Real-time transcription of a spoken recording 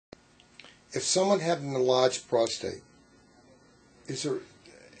if someone had an enlarged prostate, is there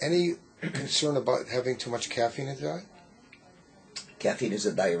any concern about having too much caffeine in the diet? Caffeine is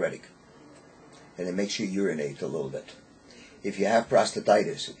a diuretic, and it makes you urinate a little bit. If you have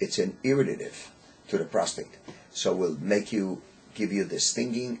prostatitis, it's an irritative to the prostate, so it will give you the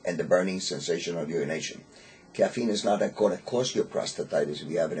stinging and the burning sensation of urination. Caffeine is not going to cause you prostatitis if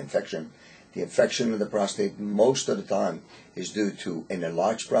you have an infection. The infection in the prostate most of the time is due to an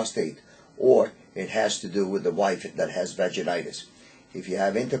enlarged prostate, or it has to do with the wife that has vaginitis. If you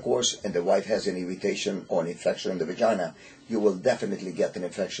have intercourse and the wife has an irritation or an infection in the vagina, you will definitely get an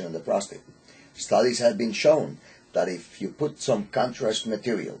infection in the prostate. Studies have been shown that if you put some contrast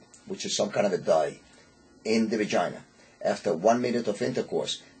material, which is some kind of a dye, in the vagina, after 1 minute of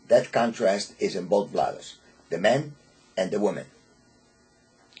intercourse, that contrast is in both bladders, the men and the women.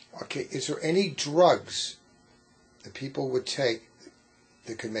 Okay, is there any drugs that people would take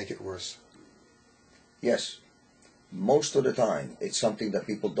that could make it worse? Yes. Most of the time, it's something that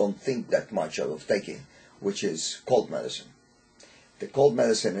people don't think that much of taking, which is cold medicine. The cold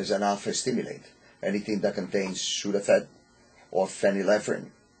medicine is an alpha stimulant, anything that contains Sudafed or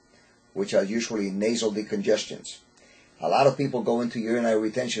phenylephrine, which are usually nasal decongestants. A lot of people go into urinary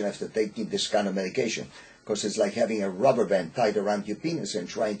retention after taking this kind of medication, because it's like having a rubber band tied around your penis and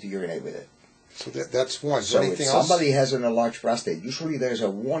trying to urinate with it. So that's one. So anything if else? somebody has an enlarged prostate, usually there's a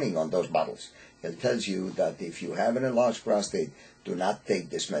warning on those bottles. It tells you that if you have an enlarged prostate, do not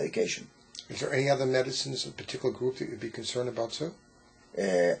take this medication. Is there any other medicines, a particular group that you'd be concerned about, sir?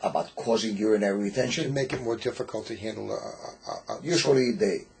 About causing urinary retention? To make it more difficult to handle usually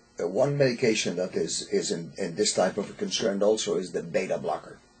the one medication that is in this type of a concern also is the beta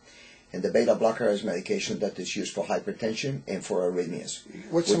blocker. And the beta blocker is medication that is used for hypertension and for arrhythmias,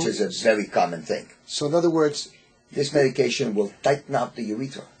 which is a very common thing. So in other words, this medication will tighten up the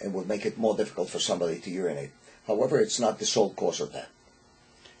urethra and will make it more difficult for somebody to urinate. However, it's not the sole cause of that.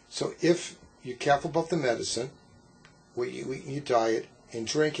 So if you're careful about the medicine, what you eat in your diet, and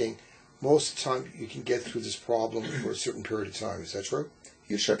drinking, most of the time you can get through this problem for a certain period of time. Is that true?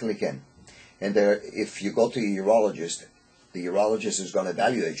 You certainly can. And if you go to a urologist, the urologist is going to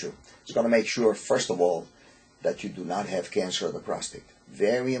evaluate you. It's going to make sure, first of all, that you do not have cancer of the prostate.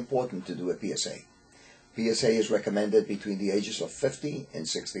 Very important to do a PSA. PSA is recommended between the ages of 50 and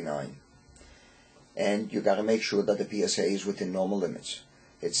 69. And you got to make sure that the PSA is within normal limits.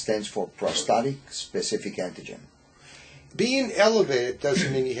 It stands for prostatic specific antigen. Being elevated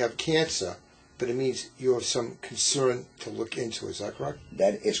doesn't mean you have cancer, but it means you have some concern to look into. Is that correct?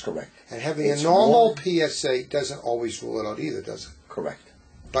 That is correct. And having a normal PSA doesn't always rule it out either, does it? Correct.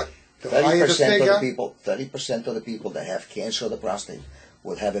 But the higher the figure, 30% of the people that have cancer of the prostate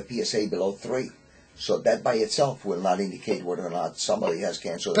will have a PSA below 3. So that by itself will not indicate whether or not somebody has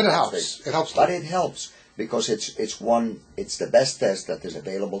cancer of the prostate. But it helps. It helps. But it helps because it's the best test that is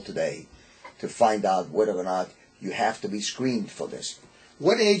available today to find out whether or not you have to be screened for this.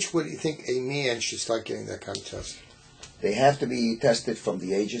 What age would you think a man should start getting that kind of test? They have to be tested from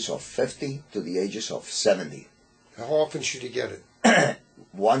the ages of 50 to the ages of 70. How often should you get it?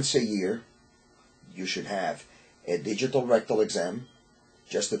 Once a year, you should have a digital rectal exam,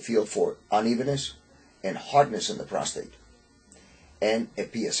 just to feel for unevenness and hardness in the prostate, and a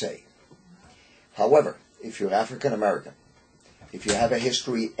PSA. However, if you're African American, if you have a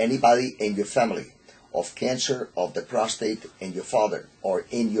history, anybody in your family, of cancer of the prostate in your father or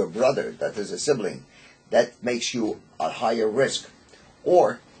in your brother that is a sibling, that makes you a higher risk.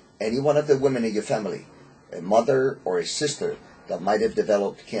 Or any one of the women in your family, a mother or a sister that might have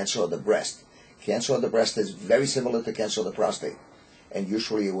developed cancer of the breast. Cancer of the breast is very similar to cancer of the prostate, and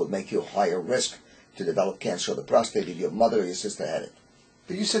usually it will make you a higher risk to develop cancer of the prostate if your mother or your sister had it.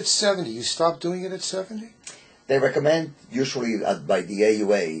 But you said 70. You stopped doing it at 70? They recommend, usually by the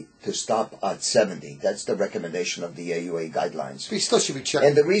AUA, to stop at 70. That's the recommendation of the AUA guidelines. But you still should be checked.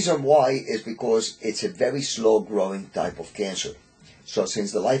 And the reason why is because it's a very slow-growing type of cancer. So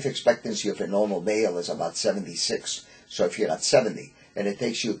since the life expectancy of a normal male is about 76, so if you're at 70, and it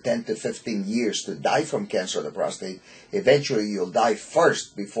takes you 10 to 15 years to die from cancer of the prostate, eventually you'll die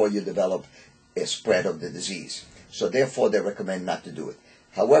first before you develop a spread of the disease. So therefore they recommend not to do it.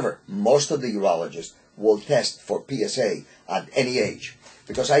 However, most of the urologists will test for PSA at any age.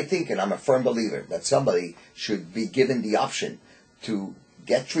 Because I think, and I'm a firm believer, that somebody should be given the option to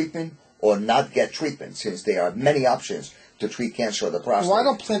get treatment or not get treatment, since there are many options to treat cancer of the prostate. Well, I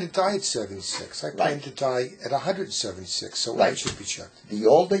don't plan to die at 76. I plan to die at 176, so I should be checked. The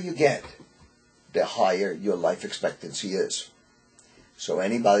older you get, the higher your life expectancy is. So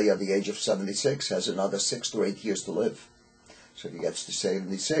anybody at the age of 76 has another 6 to 8 years to live. So if he gets to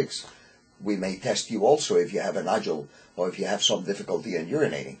 76, we may test you also if you have a nodule or if you have some difficulty in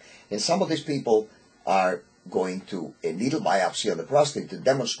urinating. And some of these people are going to a needle biopsy on the prostate to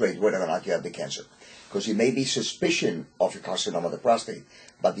demonstrate whether or not you have the cancer. Because you may be suspicion of a carcinoma of the prostate,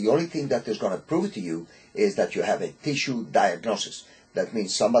 but the only thing that is going to prove it to you is that you have a tissue diagnosis. That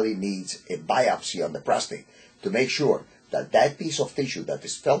means somebody needs a biopsy on the prostate to make sure that that piece of tissue that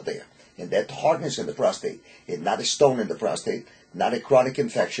is felt there and that hardness in the prostate is not a stone in the prostate, not a chronic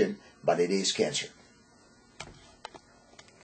infection, but it is cancer.